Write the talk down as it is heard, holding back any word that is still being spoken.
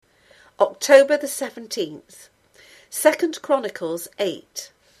October the 17th. 2 Chronicles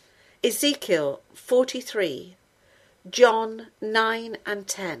 8. Ezekiel 43. John 9 and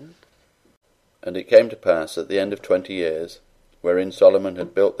 10. And it came to pass at the end of 20 years, wherein Solomon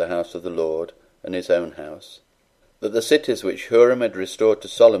had built the house of the Lord, and his own house, that the cities which Huram had restored to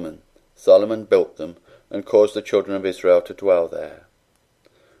Solomon, Solomon built them, and caused the children of Israel to dwell there.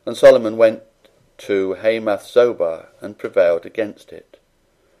 And Solomon went to Hamath Zobah, and prevailed against it.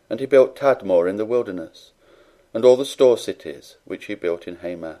 And he built Tadmor in the wilderness, and all the store cities which he built in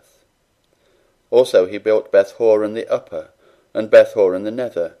Hamath. Also he built Beth-horon the upper, and Beth-horon the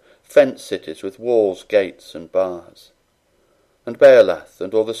nether, fenced cities with walls, gates, and bars. And Baalath,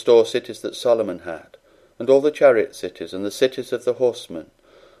 and all the store cities that Solomon had, and all the chariot cities, and the cities of the horsemen,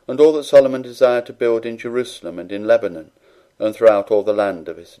 and all that Solomon desired to build in Jerusalem and in Lebanon, and throughout all the land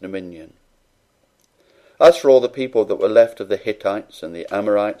of his dominion. As for all the people that were left of the Hittites, and the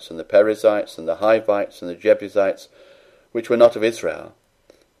Amorites, and the Perizzites, and the Hivites, and the Jebusites, which were not of Israel,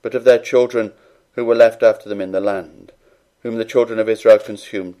 but of their children who were left after them in the land, whom the children of Israel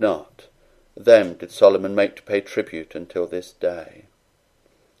consumed not, them did Solomon make to pay tribute until this day.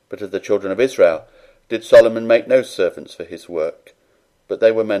 But of the children of Israel did Solomon make no servants for his work, but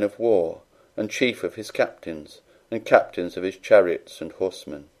they were men of war, and chief of his captains, and captains of his chariots and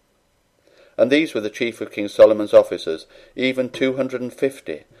horsemen. And these were the chief of King Solomon's officers, even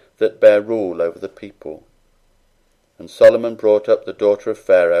 250, that bare rule over the people. And Solomon brought up the daughter of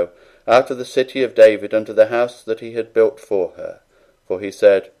Pharaoh out of the city of David unto the house that he had built for her. For he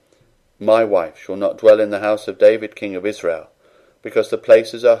said, My wife shall not dwell in the house of David king of Israel, because the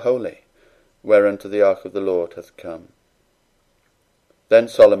places are holy, whereunto the ark of the Lord hath come. Then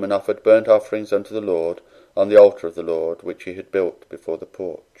Solomon offered burnt offerings unto the Lord on the altar of the Lord, which he had built before the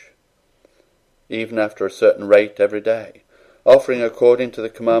porch, even after a certain rate every day, offering according to the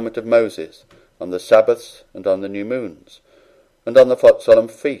commandment of Moses, on the Sabbaths and on the new moons, and on the solemn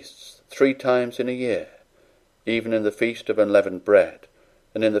feasts 3 times in a year, even in the feast of unleavened bread,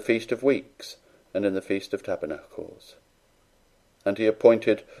 and in the feast of weeks, and in the feast of tabernacles. And he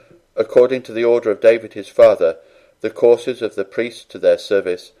appointed, according to the order of David his father, the courses of the priests to their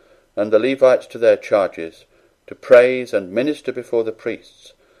service, and the Levites to their charges, to praise and minister before the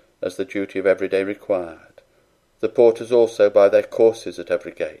priests, as the duty of every day required, the porters also by their courses at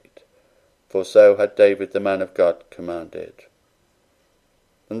every gate, for so had David the man of God commanded.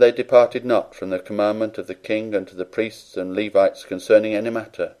 And they departed not from the commandment of the king unto the priests and Levites concerning any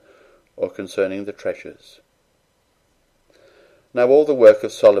matter, or concerning the treasures. Now all the work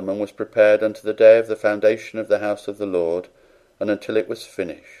of Solomon was prepared unto the day of the foundation of the house of the Lord, and until it was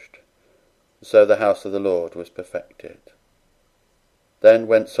finished. So the house of the Lord was perfected. Then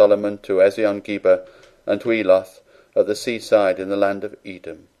went Solomon to Ezion-Geber, and to Eloth, at the seaside in the land of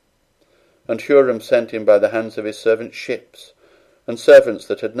Edom. And Huram sent him by the hands of his servants ships, and servants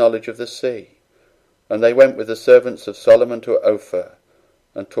that had knowledge of the sea. And they went with the servants of Solomon to Ophir,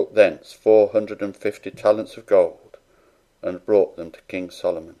 and took thence 450 talents of gold, and brought them to King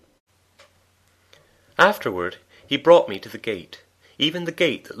Solomon. Afterward he brought me to the gate, even the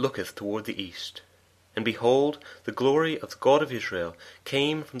gate that looketh toward the east. And behold, the glory of the God of Israel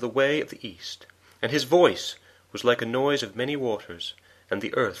came from the way of the east, and his voice was like a noise of many waters, and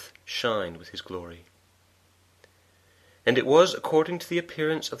the earth shined with his glory. And it was according to the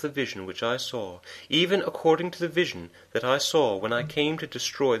appearance of the vision which I saw, even according to the vision that I saw when I came to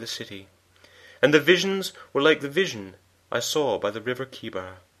destroy the city. And the visions were like the vision I saw by the river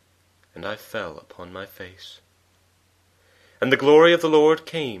Chebar, and I fell upon my face. And the glory of the Lord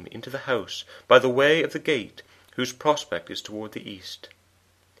came into the house by the way of the gate, whose prospect is toward the east.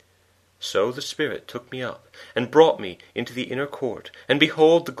 So the Spirit took me up, and brought me into the inner court, and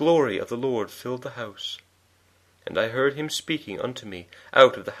behold, the glory of the Lord filled the house. And I heard him speaking unto me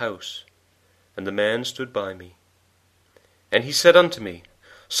out of the house, and the man stood by me. And he said unto me,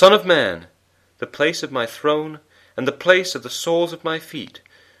 Son of man, the place of my throne, and the place of the soles of my feet,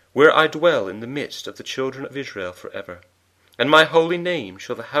 where I dwell in the midst of the children of Israel for ever. And my holy name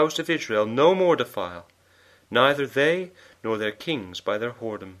shall the house of Israel no more defile, neither they nor their kings by their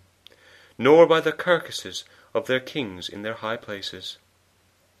whoredom, nor by the carcasses of their kings in their high places.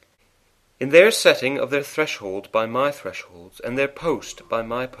 In their setting of their threshold by my thresholds, and their post by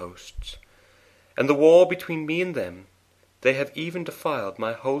my posts, and the wall between me and them, they have even defiled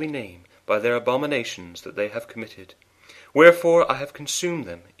my holy name by their abominations that they have committed. Wherefore I have consumed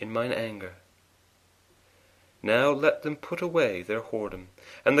them in mine anger. Now let them put away their whoredom,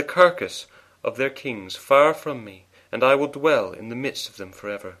 and the carcass of their kings far from me, and I will dwell in the midst of them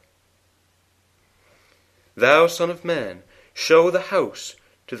forever. Thou, son of man, show the house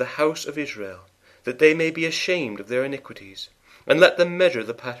to the house of Israel, that they may be ashamed of their iniquities, and let them measure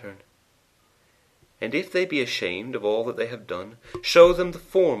the pattern. And if they be ashamed of all that they have done, show them the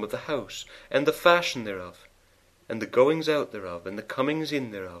form of the house, and the fashion thereof, and the goings out thereof, and the comings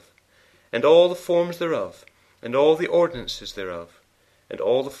in thereof, and all the forms thereof, and all the ordinances thereof, and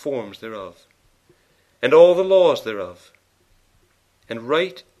all the forms thereof, and all the laws thereof, and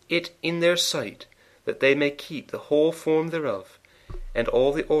write it in their sight, that they may keep the whole form thereof, and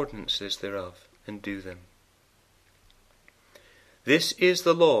all the ordinances thereof, and do them. This is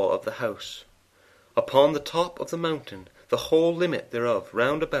the law of the house. Upon the top of the mountain, the whole limit thereof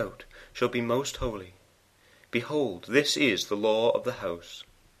round about shall be most holy. Behold, this is the law of the house.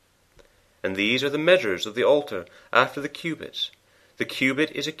 And these are the measures of the altar after the cubits. The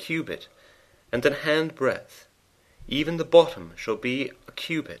cubit is a cubit, and an hand breadth. Even the bottom shall be a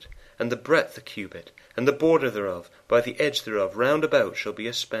cubit, and the breadth a cubit, and the border thereof by the edge thereof round about shall be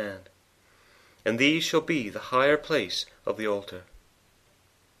a span. And these shall be the higher place of the altar.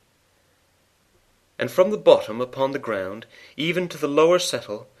 And from the bottom upon the ground, even to the lower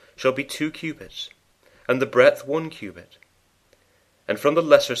settle, shall be 2 cubits, and the breadth 1 cubit. And from the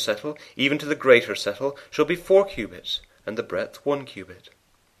lesser settle, even to the greater settle, shall be 4 cubits, and the breadth 1 cubit.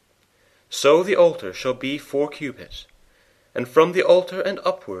 So the altar shall be 4 cubits, and from the altar and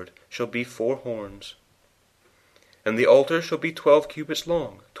upward shall be 4 horns. And the altar shall be 12 cubits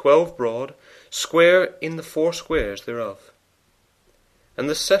long, 12 broad, square in the 4 squares thereof. And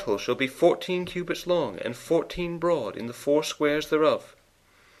the settle shall be 14 cubits long, and 14 broad in the 4 squares thereof.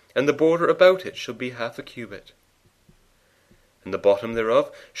 And the border about it shall be half a cubit. And the bottom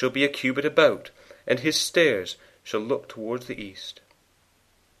thereof shall be a cubit about, and his stairs shall look towards the east.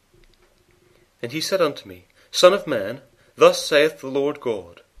 And he said unto me, Son of man, thus saith the Lord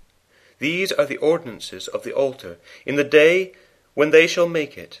God, These are the ordinances of the altar in the day when they shall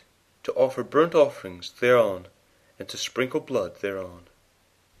make it, to offer burnt offerings thereon, and to sprinkle blood thereon.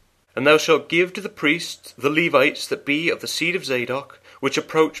 And thou shalt give to the priests, the Levites that be of the seed of Zadok, which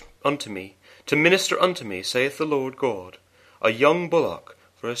approach unto me, to minister unto me, saith the Lord God, a young bullock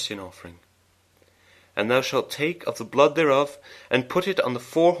for a sin offering. And thou shalt take of the blood thereof, and put it on the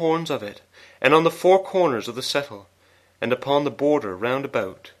 4 horns of it, and on the 4 corners of the settle, and upon the border round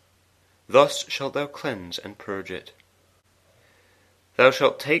about. Thus shalt thou cleanse and purge it. Thou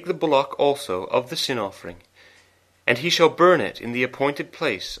shalt take the bullock also of the sin offering, and he shall burn it in the appointed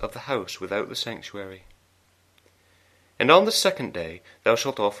place of the house without the sanctuary. And on the 2nd day thou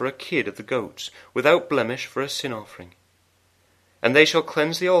shalt offer a kid of the goats, without blemish, for a sin offering. And they shall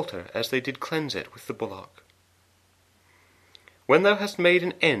cleanse the altar, as they did cleanse it with the bullock. When thou hast made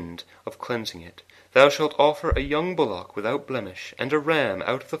an end of cleansing it, thou shalt offer a young bullock without blemish, and a ram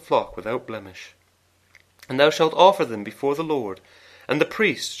out of the flock without blemish. And thou shalt offer them before the Lord, and the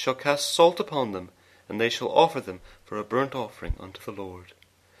priest shall cast salt upon them, and they shall offer them for a burnt offering unto the Lord.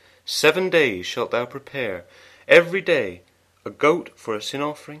 7 days shalt thou prepare, every day a goat for a sin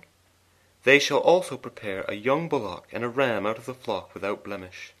offering. They shall also prepare a young bullock and a ram out of the flock without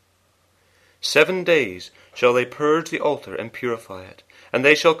blemish. 7 days shall they purge the altar and purify it, and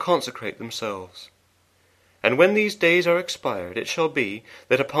they shall consecrate themselves. And when these days are expired, it shall be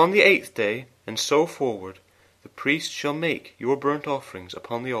that upon the 8th day, and so forward, the priest shall make your burnt offerings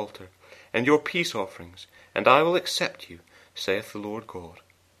upon the altar, and your peace offerings, and I will accept you, saith the Lord God.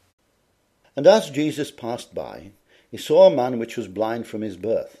 And as Jesus passed by, he saw a man which was blind from his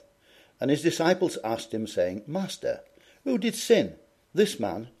birth. And his disciples asked him, saying, Master, who did sin, this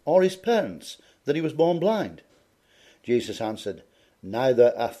man or his parents, that he was born blind? Jesus answered,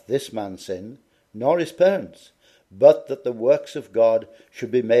 Neither hath this man sinned, nor his parents, but that the works of God should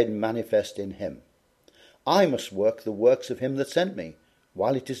be made manifest in him. I must work the works of him that sent me,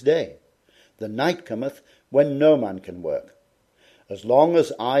 while it is day. The night cometh, when no man can work. As long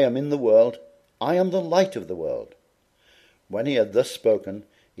as I am in the world, I am the light of the world. When he had thus spoken,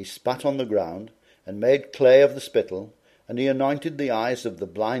 he spat on the ground, and made clay of the spittle, and he anointed the eyes of the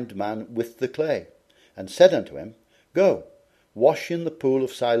blind man with the clay, and said unto him, Go, wash in the pool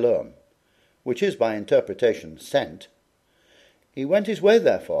of Siloam, which is by interpretation sent. He went his way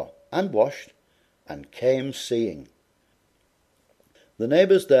therefore, and washed, and came seeing. The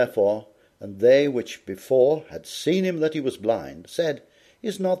neighbours therefore, and they which before had seen him that he was blind, said,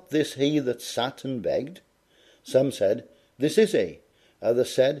 Is not this he that sat and begged? Some said, This is he.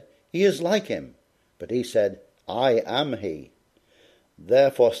 Others said, He is like him. But he said, I am he.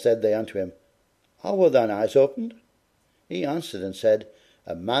 Therefore said they unto him, How were thine eyes opened? He answered and said,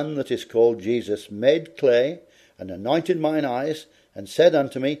 A man that is called Jesus made clay, and anointed mine eyes, and said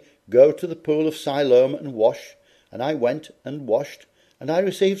unto me, Go to the pool of Siloam and wash. And I went and washed, and I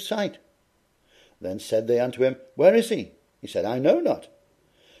received sight. Then said they unto him, Where is he? He said, I know not.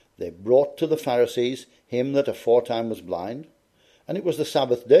 They brought to the Pharisees him that aforetime was blind, and it was the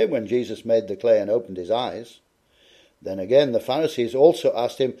Sabbath day when Jesus made the clay and opened his eyes. Then again the Pharisees also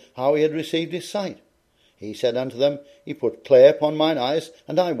asked him how he had received his sight. He said unto them, He put clay upon mine eyes,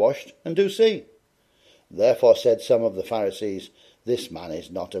 and I washed, and do see. Therefore said some of the Pharisees, This man is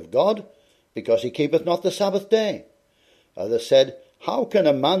not of God, because he keepeth not the Sabbath day. Others said, How can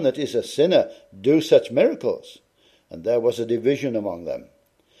a man that is a sinner do such miracles? And there was a division among them.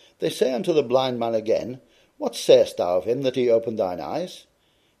 They say unto the blind man again, What sayest thou of him that he opened thine eyes?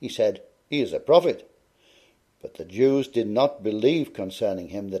 He said, He is a prophet. But the Jews did not believe concerning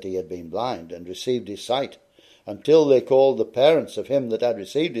him that he had been blind, and received his sight, until they called the parents of him that had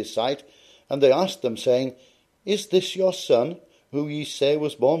received his sight, and they asked them, saying, Is this your son, who ye say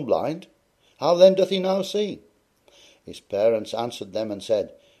was born blind? How then doth he now see? His parents answered them and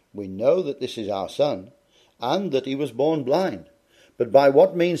said, We know that this is our son, and that he was born blind. But by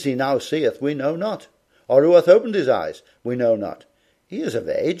what means he now seeth we know not, or who hath opened his eyes we know not. He is of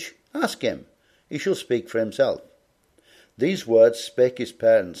age, ask him. He shall speak for himself. These words spake his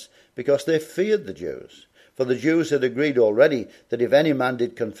parents, because they feared the Jews. For the Jews had agreed already that if any man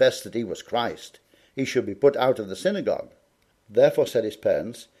did confess that he was Christ, he should be put out of the synagogue. Therefore said his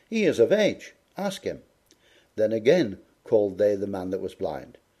parents, He is of age, ask him. Then again called they the man that was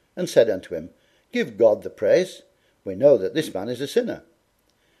blind, and said unto him, Give God the praise. We know that this man is a sinner.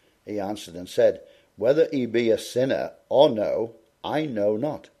 He answered and said, Whether he be a sinner or no, I know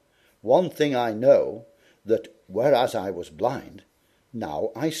not. One thing I know, that whereas I was blind,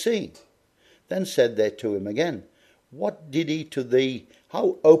 now I see. Then said they to him again, What did he to thee?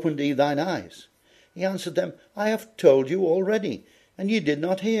 How opened he thine eyes? He answered them, I have told you already, and ye did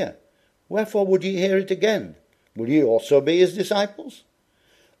not hear. Wherefore would ye hear it again? Will ye also be his disciples?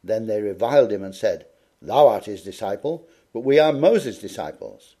 Then they reviled him and said, Thou art his disciple, but we are Moses'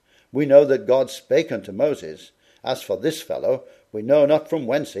 disciples. We know that God spake unto Moses. As for this fellow, we know not from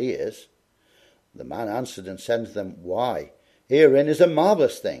whence he is. The man answered and said unto them, Why, herein is a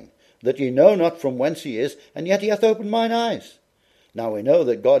marvellous thing, that ye know not from whence he is, and yet he hath opened mine eyes. Now we know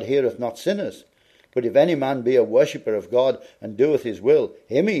that God heareth not sinners, but if any man be a worshipper of God, and doeth his will,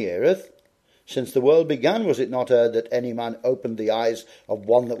 him he heareth. Since the world began, was it not heard that any man opened the eyes of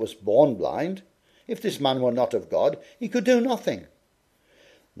one that was born blind? If this man were not of God, he could do nothing.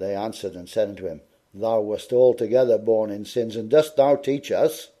 They answered and said unto him, Thou wast altogether born in sins, and dost thou teach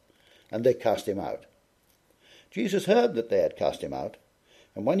us? And they cast him out. Jesus heard that they had cast him out,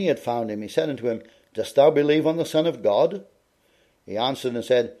 and when he had found him, he said unto him, Dost thou believe on the Son of God? He answered and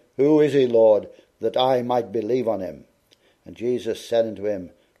said, Who is he, Lord, that I might believe on him? And Jesus said unto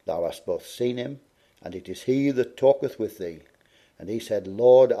him, Thou hast both seen him, and it is he that talketh with thee. And he said,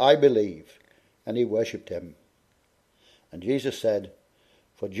 Lord, I believe. And he worshipped him. And Jesus said,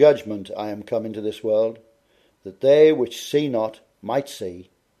 For judgment I am come into this world, that they which see not might see,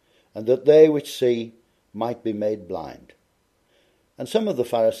 and that they which see might be made blind. And some of the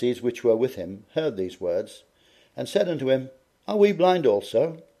Pharisees which were with him heard these words, and said unto him, Are we blind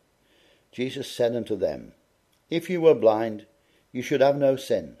also? Jesus said unto them, If ye were blind, ye should have no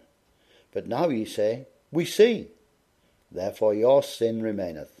sin. But now ye say, We see. Therefore your sin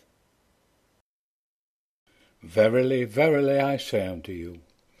remaineth. Verily, verily, I say unto you,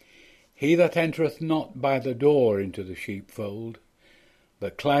 he that entereth not by the door into the sheepfold,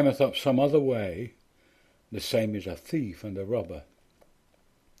 but climbeth up some other way, the same is a thief and a robber.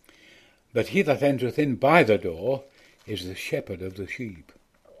 But he that entereth in by the door is the shepherd of the sheep.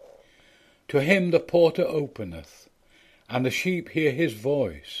 To him the porter openeth, and the sheep hear his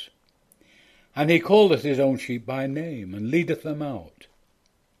voice. And he calleth his own sheep by name, and leadeth them out.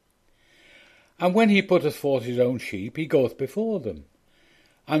 And when he putteth forth his own sheep, he goeth before them,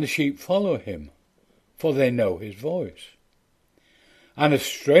 and the sheep follow him, for they know his voice. And a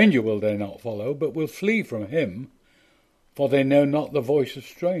stranger will they not follow, but will flee from him, for they know not the voice of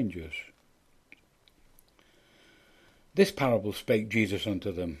strangers. This parable spake Jesus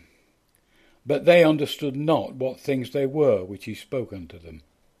unto them, but they understood not what things they were which he spoke unto them.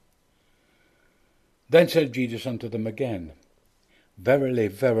 Then said Jesus unto them again, Verily,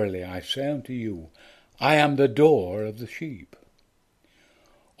 verily, I say unto you, I am the door of the sheep.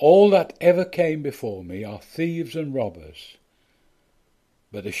 All that ever came before me are thieves and robbers,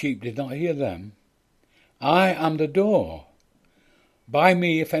 but the sheep did not hear them. I am the door. By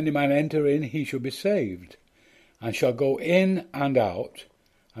me, if any man enter in, he shall be saved, and shall go in and out,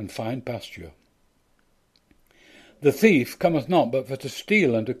 and find pasture. The thief cometh not but for to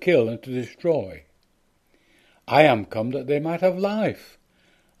steal, and to kill, and to destroy. I am come that they might have life,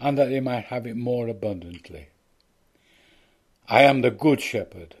 and that they might have it more abundantly. I am the good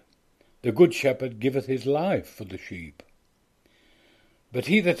shepherd. The good shepherd giveth his life for the sheep. But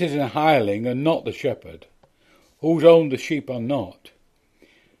he that is an hireling, and not the shepherd, whose own the sheep are not,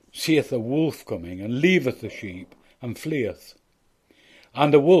 seeth the wolf coming, and leaveth the sheep, and fleeth.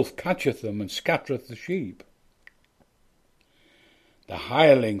 And the wolf catcheth them, and scattereth the sheep. The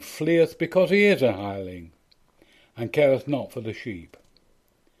hireling fleeth because he is a hireling, and careth not for the sheep.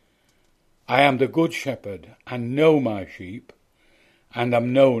 I am the good shepherd, and know my sheep, and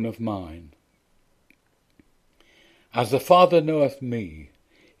am known of mine. As the Father knoweth me,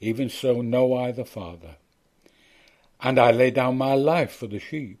 even so know I the Father. And I lay down my life for the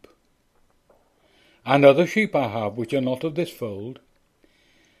sheep. And other sheep I have, which are not of this fold.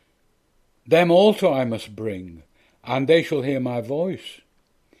 Them also I must bring, and they shall hear my voice.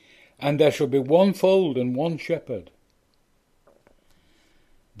 And there shall be one fold and one shepherd.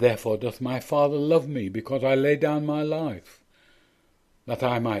 Therefore doth my Father love me, because I lay down my life, that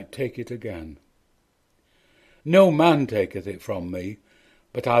I might take it again. No man taketh it from me,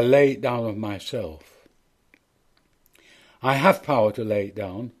 but I lay it down of myself. I have power to lay it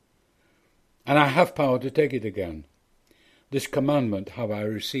down, and I have power to take it again. This commandment have I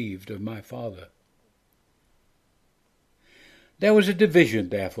received of my Father. There was a division,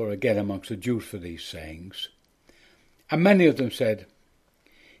 therefore, again amongst the Jews for these sayings. And many of them said,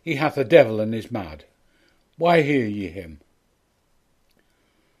 He hath a devil and is mad. Why hear ye him?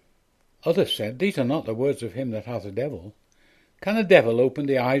 Others said, These are not the words of him that hath a devil. Can a devil open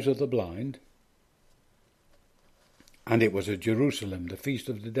the eyes of the blind? And it was at Jerusalem, the feast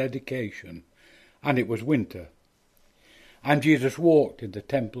of the dedication, and it was winter. And Jesus walked in the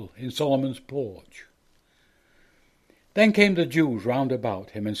temple in Solomon's porch. Then came the Jews round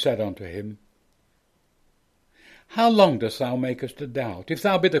about him, and said unto him, How long dost thou make us to doubt? If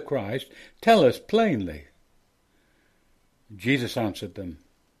thou be the Christ, tell us plainly. Jesus answered them,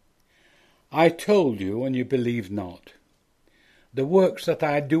 I told you, and you believe not. The works that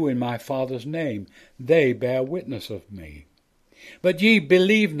I do in my Father's name, they bear witness of me. But ye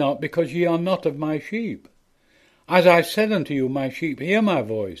believe not, because ye are not of my sheep. As I said unto you, my sheep hear my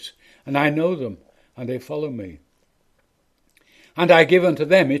voice, and I know them, and they follow me. And I give unto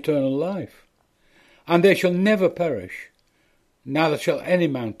them eternal life, and they shall never perish, neither shall any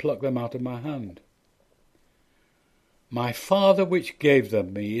man pluck them out of my hand. My Father which gave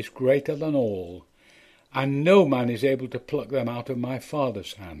them me is greater than all, and no man is able to pluck them out of my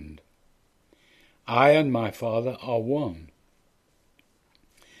Father's hand. I and my Father are one.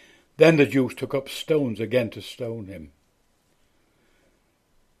 Then the Jews took up stones again to stone him.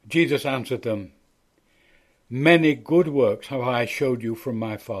 Jesus answered them, Many good works have I showed you from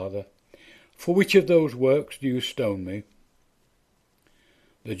my Father. For which of those works do you stone me?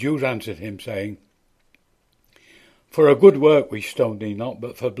 The Jews answered him, saying, For a good work we stone thee not,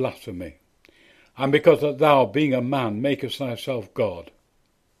 but for blasphemy, and because that thou, being a man, makest thyself God.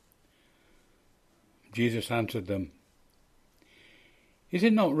 Jesus answered them, Is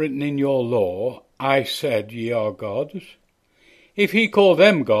it not written in your law, I said ye are gods? If he call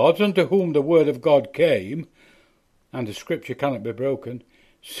them gods, unto whom the word of God came, and the scripture cannot be broken,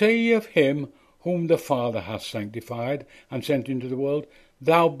 say ye of him whom the Father hath sanctified and sent into the world,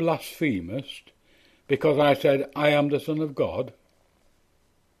 Thou blasphemest, because I said, I am the Son of God?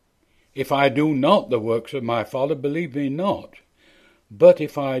 If I do not the works of my Father, believe me not. But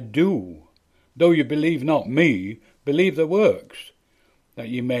if I do, though you believe not me, believe the works, that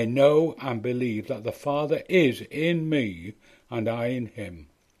ye may know and believe that the Father is in me, and I in him.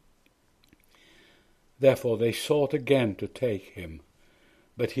 Therefore they sought again to take him,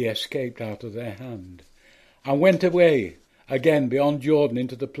 but he escaped out of their hand, and went away again beyond Jordan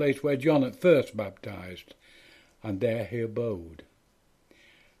into the place where John at first baptized, and there he abode.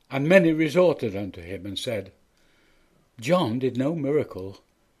 And many resorted unto him, and said, John did no miracle,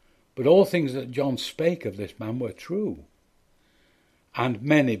 but all things that John spake of this man were true. And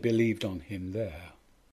many believed on him there.